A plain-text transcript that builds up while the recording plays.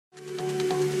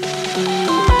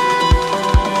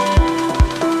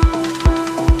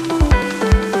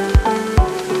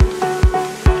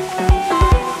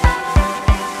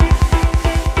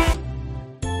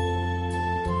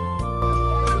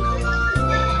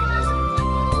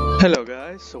Hello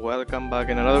guys, welcome back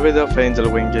in another video of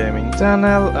AngelWing Gaming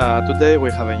channel. Today we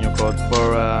have a new code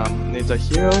for Ninja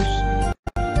Heroes.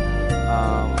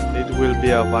 It will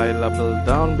be available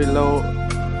down below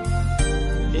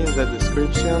in the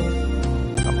description.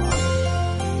 Come on.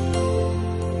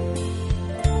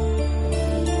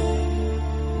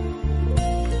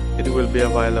 It will be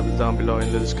available down below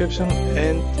in the description,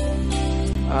 and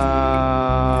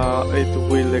it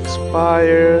will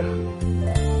expire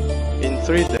in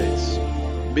 3 days.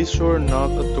 Be sure not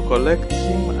to collect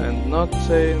him and not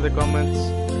say in the comments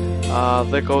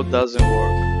the code doesn't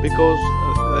work, because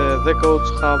the codes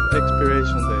have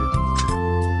expiration date.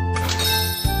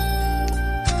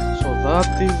 So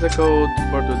that is the code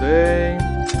for today.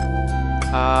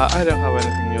 I don't have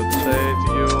anything new to say to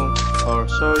you or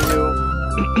show you.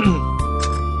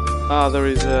 There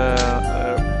is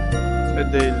a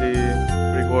daily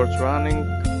rewards running.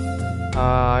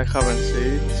 I haven't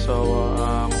seen it, so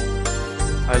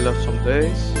I lost some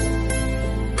days.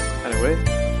 Anyway,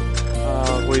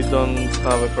 we don't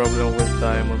have a problem with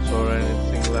diamonds or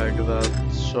anything like that,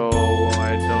 so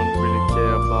I don't really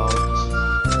care about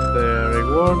the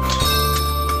rewards.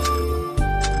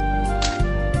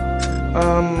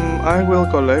 I will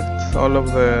collect all of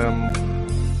the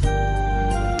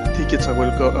tickets. I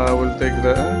will take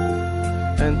there,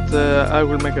 and I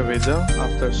will make a video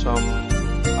after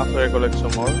I collect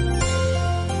some more,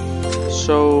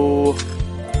 so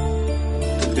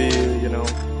to be, you know,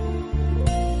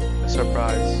 a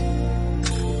surprise.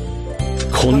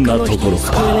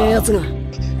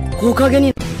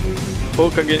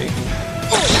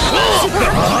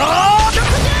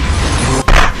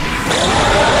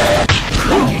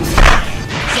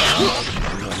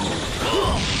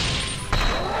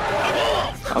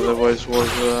 The voice was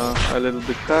a little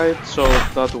bit tight, so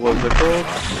that was the code.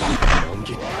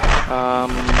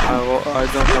 I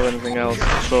don't have anything else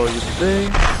to show you today.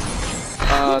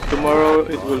 Tomorrow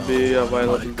it will be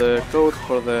available, the code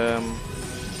for the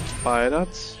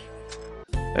pirates,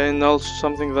 and also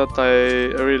something that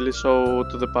I really show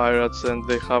to the pirates and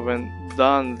they haven't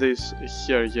done this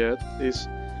here yet is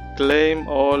claim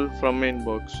all from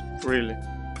inbox. Really,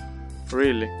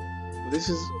 this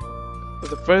is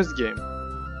the first game.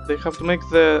 They have to make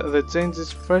the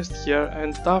changes first here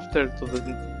and after to the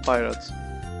pirates.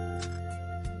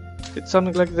 It's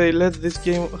something like they let this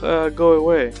game go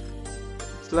away.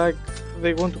 It's like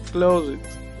they want to close it.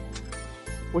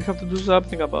 We have to do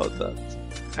something about that.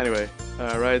 Anyway,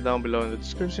 write down below in the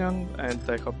description, and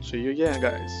I hope to see you again,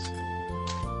 guys.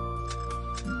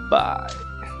 Bye.